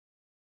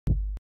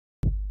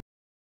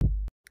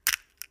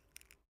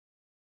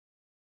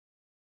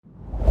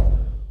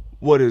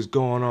What is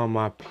going on,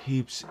 my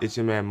peeps? It's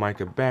your man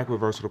Micah back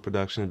with Versatile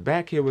Productions,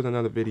 back here with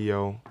another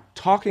video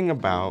talking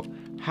about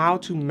how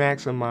to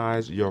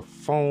maximize your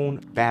phone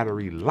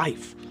battery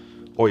life,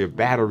 or your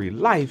battery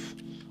life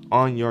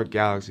on your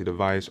Galaxy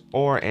device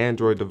or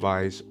Android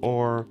device,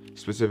 or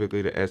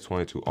specifically the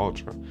S22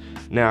 Ultra.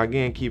 Now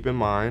again, keep in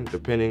mind,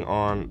 depending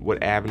on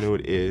what avenue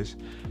it is,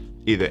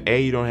 either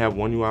A, you don't have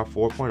One UI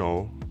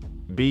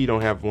 4.0, B, you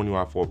don't have One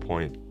UI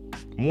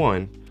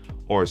 4.1,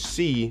 or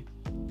C,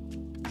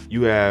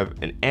 you have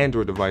an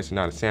Android device and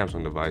not a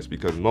Samsung device,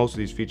 because most of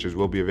these features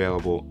will be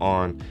available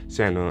on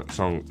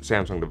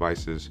Samsung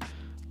devices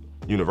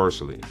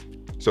universally.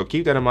 So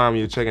keep that in mind when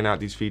you're checking out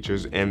these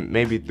features, and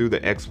maybe through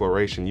the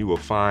exploration you will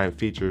find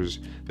features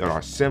that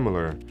are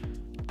similar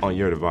on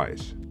your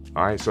device.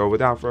 All right, so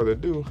without further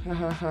ado,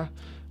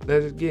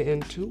 let's get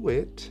into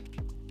it.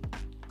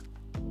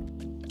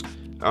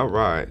 All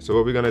right, so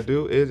what we're gonna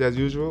do is, as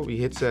usual, we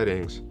hit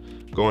settings.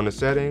 Go into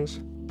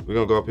settings. We're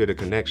gonna go up here to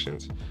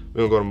connections.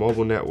 We're gonna go to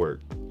mobile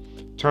network.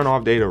 Turn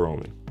off data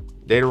roaming.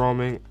 Data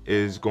roaming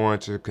is going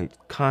to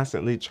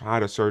constantly try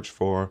to search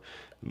for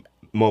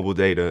mobile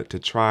data to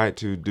try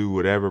to do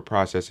whatever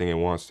processing it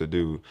wants to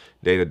do,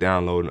 data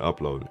download and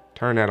upload.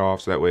 Turn that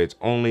off, so that way it's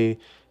only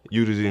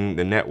using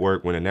the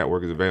network when the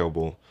network is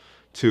available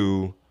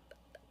to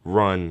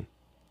run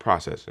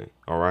processing.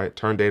 All right,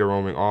 turn data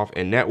roaming off.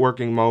 In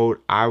networking mode,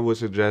 I would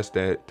suggest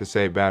that to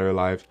save battery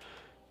life,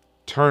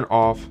 turn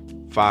off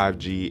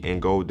 5G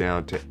and go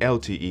down to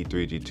LTE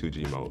 3G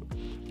 2G mode,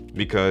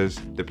 because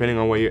depending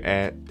on where you're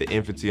at, the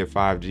infancy of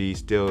 5G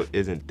still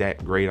isn't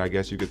that great, I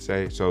guess you could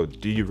say. So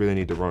do you really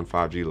need to run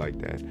 5G like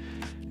that?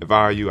 If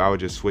I were you, I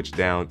would just switch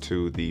down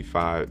to the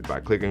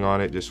by clicking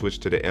on it, just switch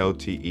to the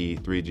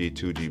LTE 3G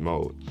 2G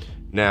mode.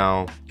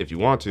 Now, if you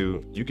want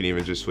to, you can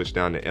even just switch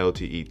down to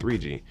LTE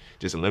 3G,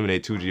 just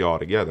eliminate 2G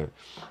altogether.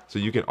 So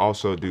you can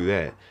also do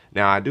that.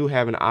 Now, I do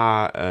have an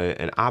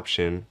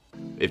option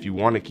if you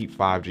want to keep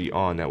 5G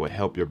on that would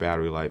help your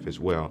battery life as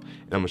well.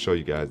 And I'm gonna show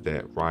you guys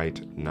that right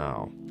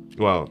now.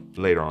 Well,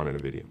 later on in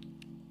the video.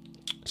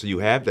 So you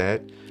have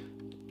that.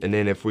 And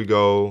then if we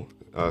go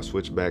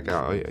switch back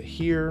out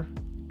here,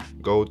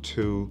 go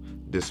to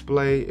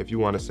display. If you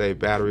want to save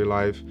battery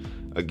life,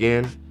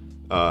 again,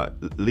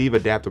 leave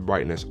adaptive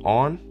brightness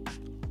on,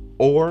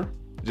 or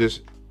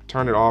just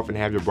turn it off and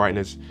have your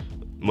brightness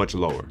much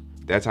lower.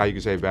 That's how you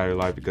can save battery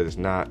life, because it's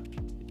not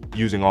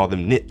using all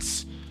them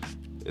nits.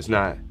 It's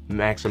not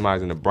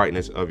maximizing the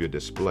brightness of your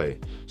display.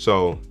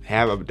 So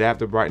have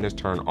adaptive brightness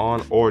turn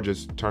on, or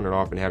just turn it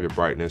off and have your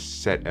brightness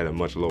set at a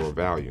much lower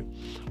value.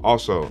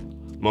 Also,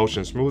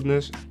 motion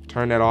smoothness,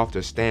 turn that off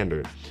to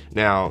standard.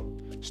 Now,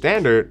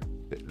 standard,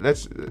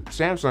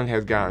 Samsung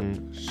has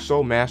gotten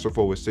so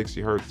masterful with 60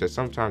 hertz that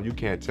sometimes you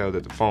can't tell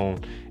that the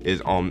phone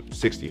is on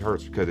 60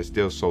 hertz because it's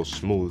still so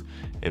smooth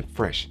and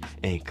fresh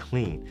and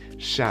clean.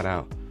 Shout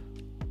out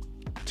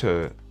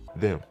to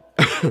them.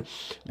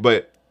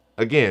 But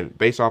again,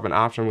 based off an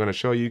option I'm going to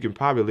show you, you can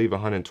probably leave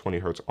 120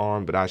 hertz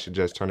on, but I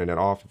suggest turning that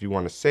off if you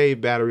want to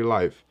save battery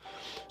life.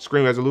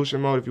 Screen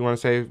resolution mode, if you want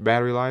to save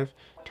battery life,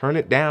 turn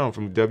it down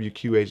from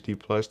WQHD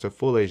Plus to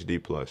Full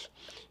HD Plus.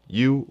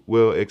 You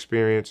will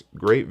experience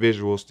great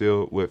visuals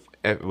still with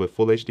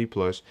Full HD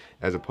Plus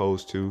as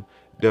opposed to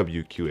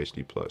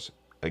WQHD Plus.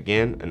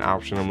 Again, an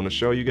option I'm going to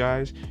show you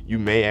guys. You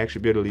may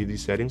actually be able to leave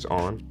these settings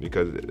on,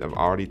 because I've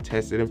already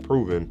tested and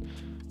proven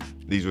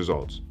these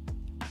results.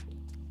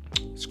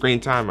 Screen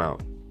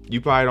timeout.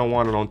 You probably don't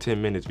want it on 10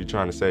 minutes if you're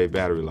trying to save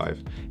battery life.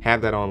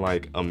 Have that on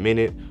like a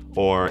minute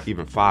or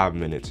even 5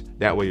 minutes.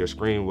 That way your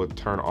screen will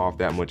turn off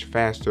that much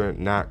faster,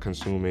 not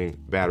consuming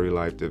battery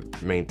life to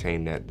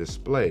maintain that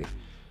display.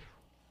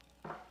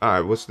 All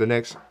right, what's the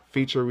next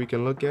feature we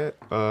can look at?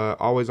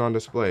 Always on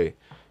display.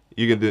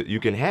 You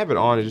can have it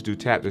on and just do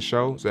tap to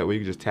show, so that way you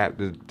can just tap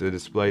the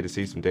display to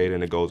see some data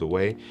and it goes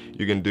away.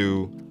 You can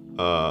do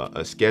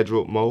a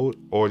scheduled mode,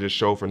 or just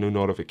show for new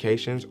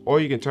notifications, or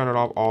you can turn it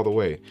off all the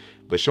way.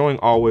 But showing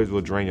always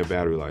will drain your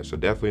battery life, so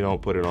definitely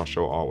don't put it on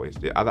show always.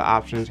 The other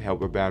options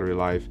help with battery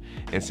life,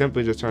 and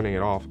simply just turning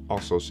it off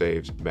also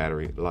saves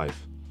battery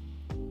life.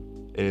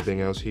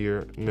 Anything else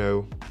here?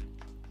 No.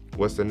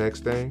 What's the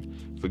next thing?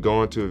 If we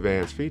go into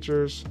advanced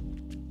features,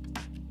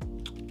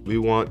 we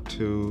want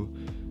to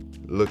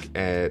look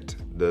at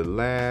the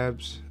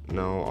labs.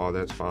 No, all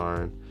that's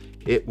fine.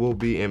 It will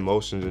be in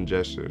motions and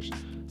gestures.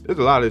 There's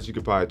a lot of this you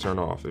could probably turn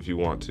off if you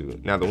want to.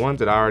 Now, the ones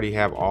that I already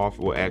have off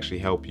will actually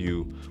help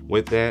you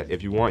with that.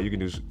 If you want, you can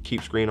do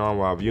keep screen on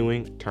while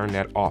viewing, turn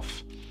that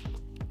off.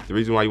 The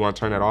reason why you want to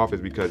turn that off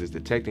is because it's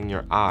detecting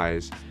your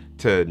eyes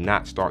to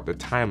not start the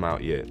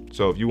timeout yet.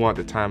 So if you want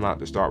the timeout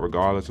to start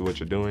regardless of what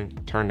you're doing,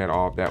 turn that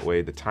off. That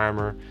way the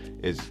timer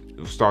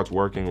starts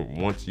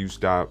working once you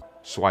stop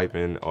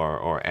swiping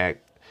or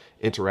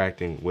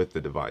interacting with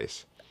the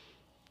device.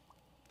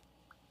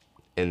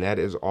 And that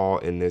is all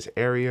in this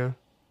area.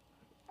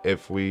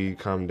 If we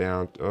come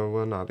down, oh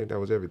well, no, I think that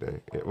was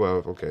everything. Well,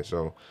 okay,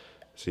 so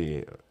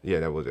see, yeah,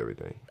 that was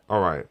everything.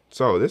 All right,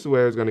 so this is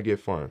where it's gonna get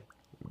fun.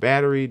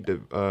 Battery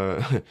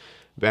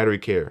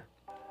care.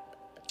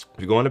 If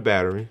you go into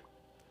battery,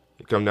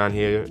 You come down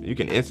here, you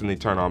can instantly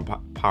turn on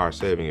power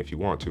saving if you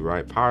want to,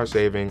 right? Power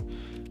saving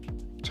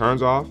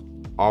turns off,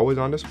 always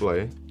on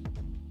display.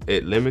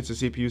 It limits the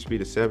CPU speed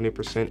to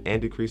 70%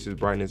 and decreases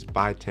brightness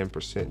by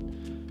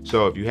 10%.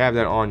 So if you have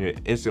that on, you're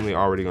instantly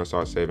already gonna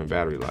start saving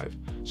battery life.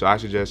 So I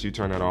suggest you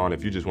turn that on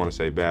if you just wanna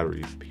save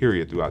battery,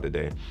 period, throughout the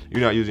day.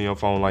 You're not using your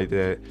phone like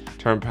that,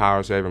 turn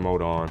power saving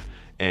mode on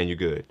and you're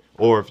good.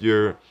 Or if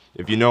you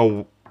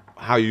know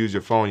how you use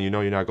your phone, you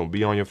know you're not gonna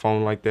be on your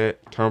phone like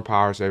that, turn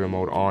power saving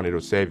mode on,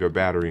 it'll save your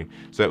battery.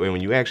 So that way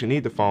when you actually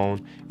need the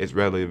phone, it's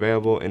readily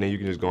available, and then you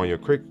can just go on your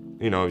quick,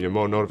 your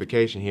mode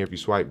notification here. If you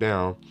swipe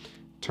down,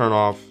 turn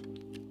off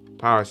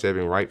power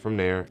saving right from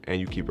there, and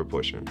you keep it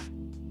pushing.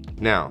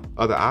 Now,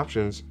 other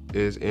options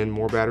is in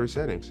more battery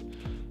settings.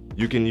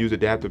 You can use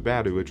adaptive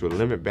battery, which will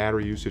limit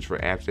battery usage for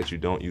apps that you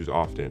don't use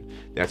often.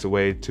 That's a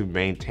way to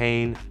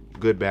maintain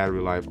good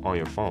battery life on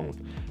your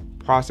phone.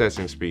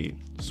 Processing speed.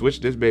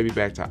 Switch this baby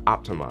back to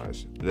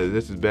optimize.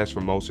 This is best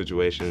for most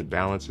situations.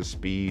 Balances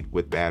speed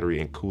with battery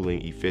and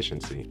cooling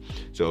efficiency.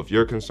 So if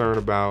you're concerned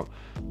about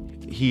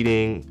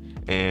heating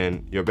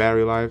and your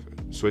battery life,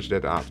 switch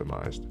that to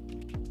optimized.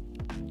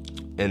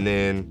 And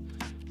then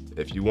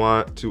if you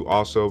want to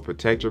also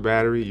protect your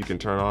battery, you can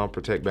turn on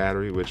protect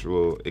battery, which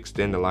will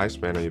extend the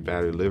lifespan of your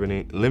battery,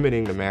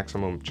 limiting the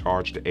maximum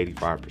charge to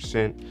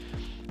 85%.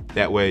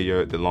 That way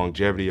the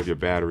longevity of your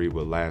battery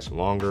will last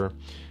longer.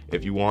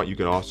 If you want, you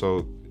can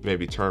also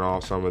maybe turn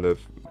off some of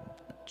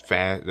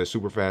the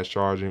super fast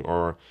charging,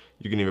 or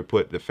you can even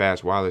put the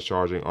fast wireless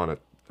charging on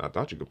I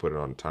thought you could put it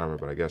on a timer,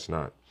 but I guess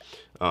not.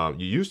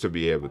 You used to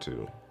be able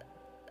to.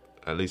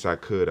 At least I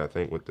could, I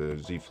think, with the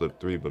Z Flip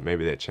 3, but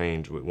maybe that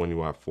changed with One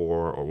UI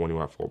 4 or One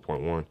UI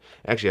 4.1.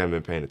 Actually, I haven't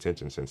been paying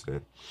attention since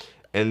then.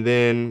 And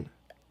then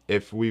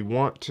if we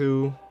want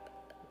to,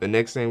 the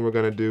next thing we're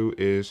gonna do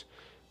is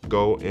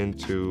go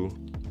into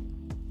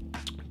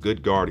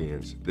Good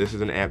Guardians. This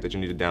is an app that you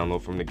need to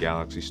download from the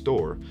Galaxy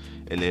Store.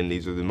 And then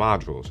these are the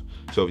modules.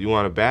 So if you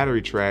want a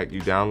battery track,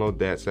 you download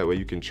that so that way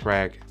you can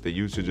track the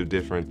usage of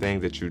different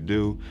things that you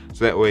do.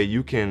 So that way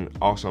you can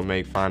also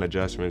make fine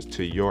adjustments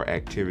to your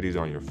activities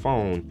on your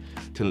phone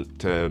to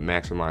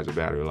maximize the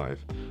battery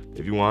life.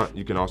 If you want,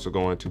 you can also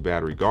go into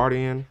Battery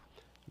Guardian.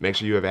 Make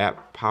sure you have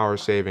app power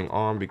saving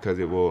on, because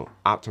it will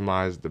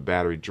optimize the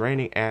battery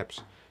draining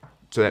apps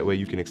so that way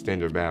you can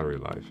extend your battery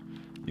life.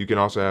 You can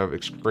also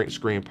have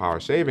screen power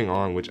saving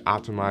on, which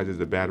optimizes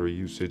the battery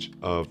usage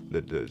of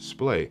the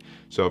display.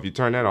 So if you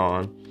turn that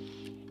on,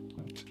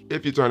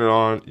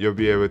 you'll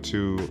be able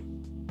to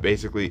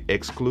basically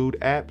exclude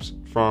apps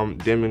from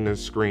dimming the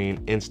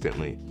screen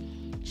instantly.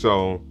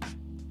 So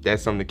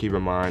that's something to keep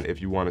in mind.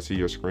 If you want to see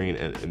your screen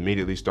and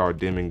immediately start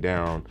dimming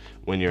down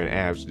when you're in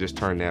apps, just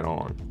turn that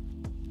on.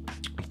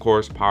 Of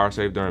course, power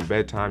save during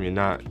bedtime. You're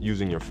not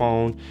using your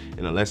phone,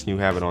 and unless you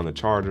have it on the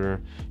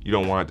charger, you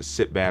don't want it to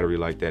sit battery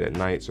like that at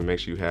night. So make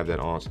sure you have that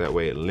on, so that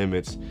way it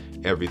limits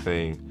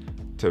everything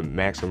to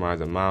maximize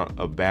the amount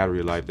of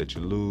battery life that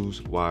you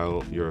lose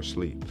while you're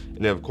asleep.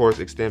 And then of course,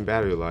 extend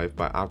battery life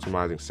by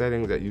optimizing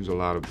settings that use a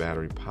lot of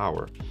battery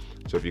power.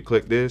 So if you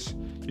click this,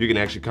 you can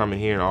actually come in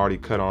here and already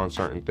cut on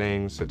certain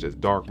things, such as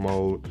dark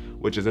mode,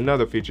 which is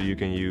another feature you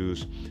can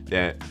use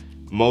that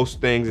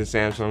most things in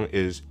Samsung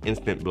is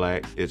instant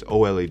black. It's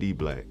OLED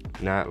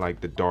black, not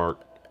like the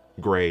dark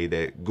gray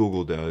that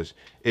Google does.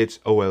 It's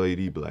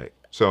OLED black.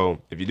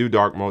 So if you do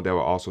dark mode, that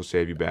will also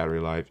save you battery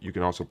life. You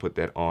can also put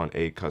that on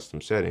a custom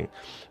setting.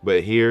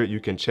 But here you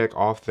can check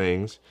off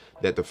things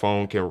that the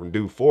phone can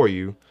do for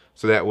you.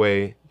 So that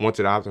way, once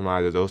it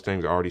optimizes, those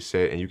things are already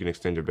set and you can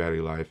extend your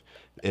battery life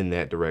in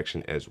that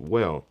direction as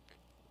well.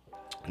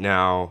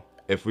 Now,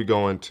 if we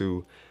go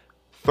into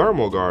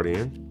Thermal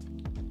Guardian,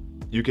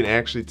 you can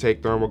actually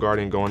take Thermal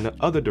Guardian, go in the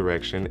other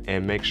direction,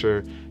 and make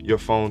sure your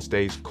phone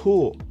stays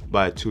cool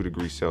by 2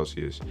 degrees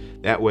Celsius.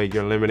 That way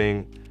you're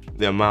limiting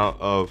the amount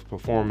of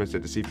performance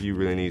that the CPU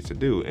really needs to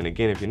do. And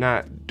again, if you're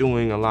not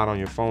doing a lot on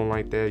your phone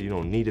like that, you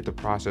don't need it to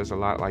process a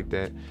lot like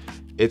that,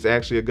 it's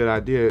actually a good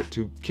idea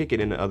to kick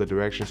it in the other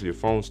direction so your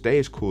phone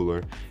stays cooler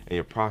and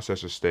your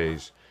processor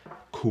stays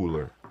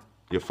cooler.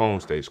 Your phone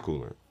stays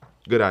cooler.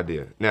 Good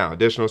idea. Now,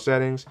 additional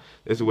settings.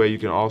 This is where you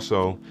can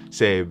also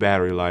save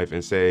battery life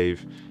and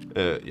save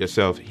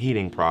yourself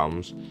heating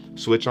problems.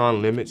 Switch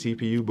on limit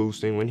CPU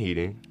boosting when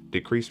heating.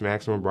 Decrease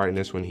maximum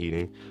brightness when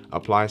heating.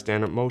 Apply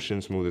standard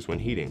motion smoothest when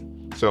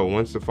heating. So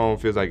once the phone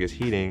feels like it's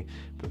heating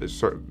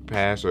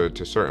past or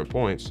to certain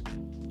points,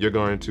 you're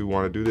going to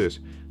want to do this.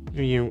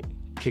 You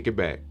kick it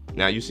back.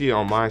 Now you see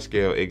on my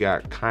scale, it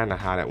got kind of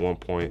hot at one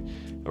point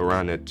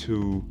around that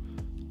 2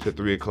 to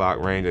 3 o'clock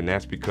range, and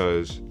that's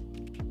because,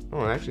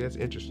 oh, actually that's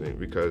interesting,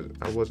 because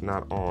I was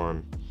not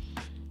on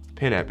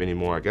Pin app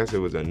anymore. I guess it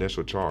was the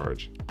initial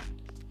charge.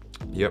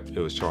 Yep, it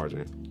was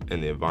charging in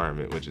the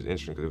environment, which is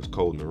interesting because it was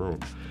cold in the room.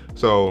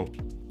 So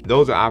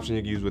those are options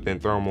you can use within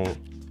Thermal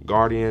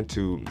Guardian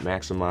to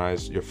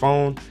maximize your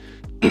phone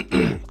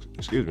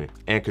excuse me,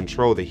 and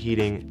control the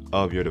heating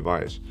of your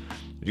device.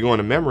 If you go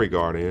into Memory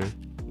Guardian,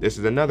 this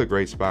is another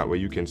great spot where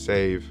you can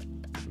save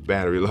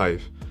battery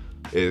life.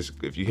 Is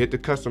if you hit the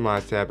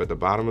Customize tab at the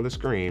bottom of the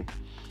screen,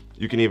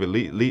 You can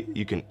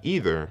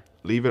either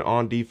leave it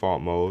on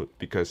default mode,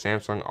 because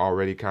Samsung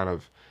already kind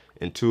of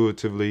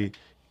intuitively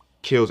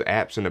kills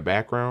apps in the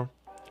background.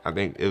 I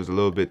think it was a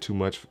little bit too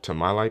much to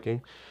my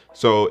liking.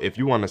 So if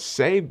you want to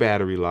save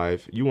battery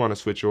life, you want to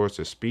switch yours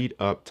to speed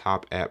up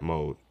top app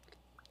mode.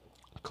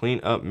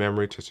 Clean up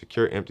memory to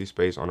secure empty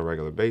space on a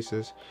regular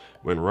basis.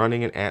 When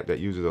running an app that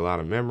uses a lot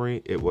of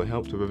memory, it will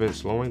help to prevent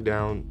slowing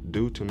down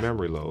due to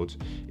memory loads.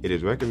 It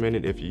is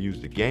recommended if you use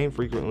the game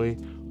frequently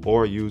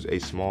or use a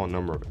small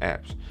number of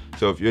apps.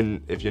 So if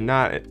you're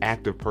not an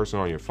active person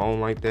on your phone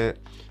like that,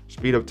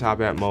 speed up top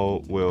app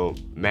mode will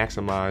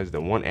maximize the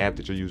one app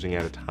that you're using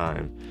at a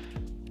time,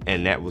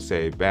 and that will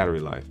save battery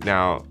life.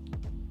 Now,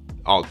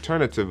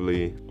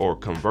 alternatively or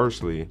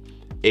conversely,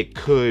 it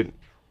could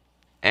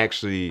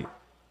actually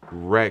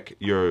wreck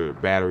your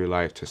battery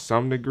life to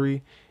some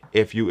degree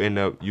if you end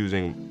up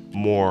using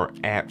more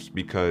apps,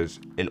 because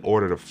in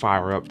order to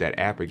fire up that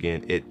app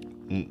again, it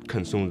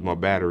consumes more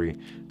battery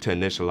to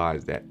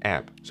initialize that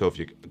app. So if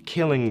you're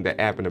killing the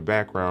app in the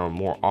background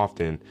more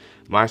often,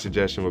 my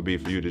suggestion would be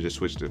for you to just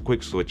switch to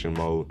quick switching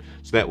mode,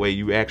 so that way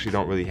you actually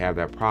don't really have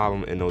that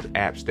problem and those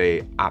apps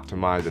stay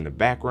optimized in the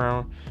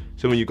background.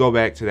 So when you go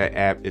back to that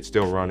app, it's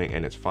still running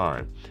and it's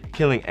fine.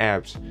 Killing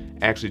apps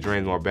actually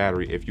drains more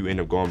battery if you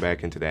end up going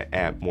back into that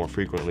app more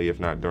frequently,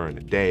 if not during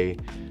the day.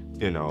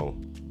 You know,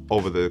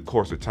 over the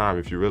course of time,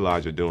 if you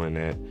realize you're doing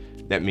that,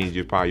 that means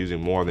you're probably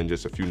using more than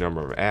just a few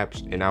number of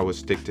apps, and I would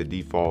stick to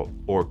default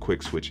or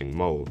quick switching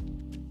mode.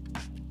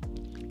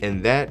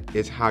 And that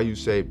is how you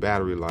save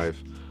battery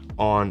life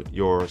on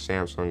your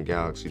Samsung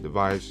Galaxy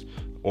device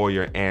or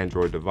your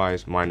Android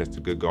device, minus the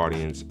Good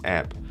Guardians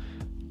app.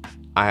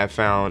 I have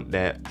found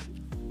that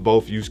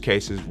both use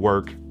cases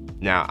work.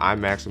 Now, I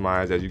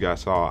maximize, as you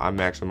guys saw, I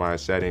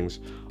maximize settings.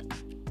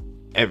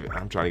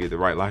 I'm trying to get the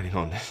right lighting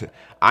on this.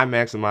 I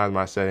maximize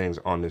my settings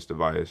on this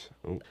device,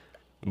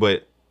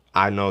 but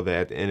I know that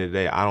at the end of the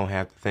day, I don't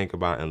have to think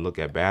about and look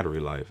at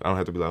battery life. I don't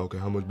have to be like, okay,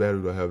 how much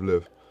battery do I have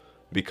left?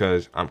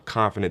 Because I'm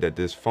confident that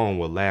this phone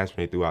will last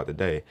me throughout the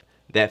day.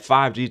 That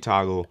 5G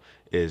toggle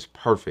is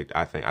perfect,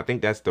 I think. I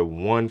think that's the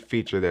one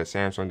feature that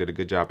Samsung did a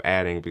good job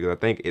adding, because I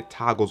think it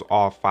toggles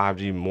off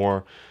 5G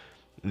more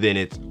than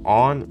it's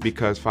on,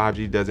 because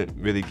 5G doesn't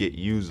really get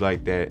used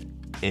like that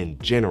in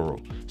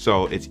general.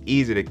 So it's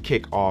easy to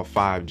kick off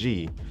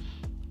 5G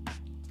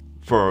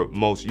for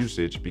most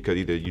usage, because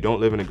either you don't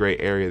live in a great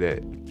area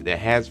that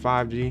has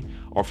 5G,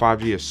 or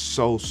 5G is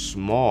so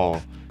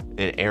small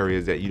in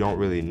areas that you don't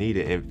really need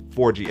it, and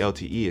 4G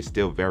LTE is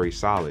still very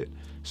solid.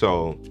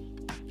 So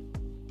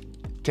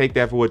take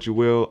that for what you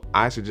will.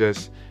 I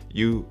suggest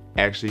you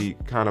actually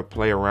kind of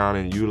play around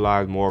and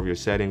utilize more of your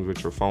settings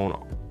with your phone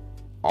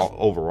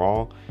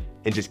overall,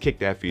 and just kick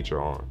that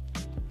feature on.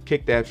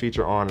 Kick that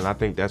feature on, and I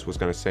think that's what's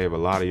going to save a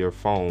lot of your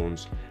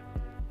phone's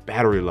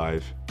battery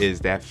life,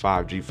 is that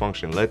 5G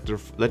function. Let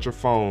your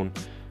phone,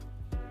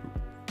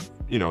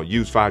 you know,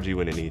 use 5G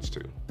when it needs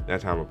to.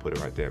 That's how I'm gonna put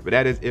it right there. But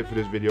that is it for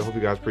this video. Hope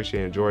you guys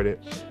appreciate and enjoyed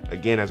it.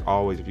 Again, as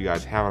always, if you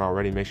guys haven't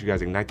already, make sure you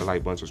guys ignite the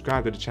like button,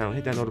 subscribe to the channel,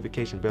 hit that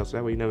notification bell, so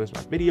that way you never miss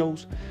my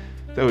videos.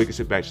 That way you can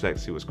sit back, relax, and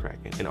see what's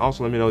cracking. And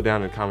also let me know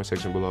down in the comment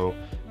section below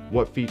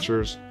what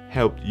features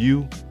helped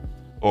you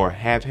or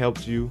have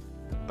helped you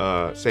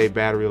save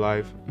battery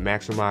life,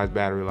 maximize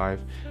battery life.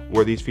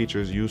 Were these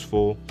features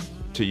useful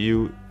to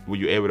you? Were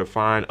you able to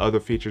find other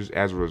features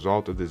as a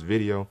result of this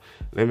video?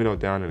 Let me know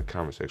down in the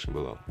comment section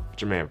below.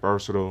 It's your man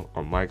Versatile,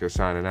 or Micah,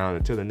 signing out.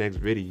 Until the next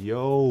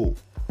video,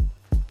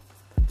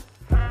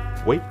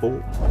 wait for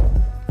it.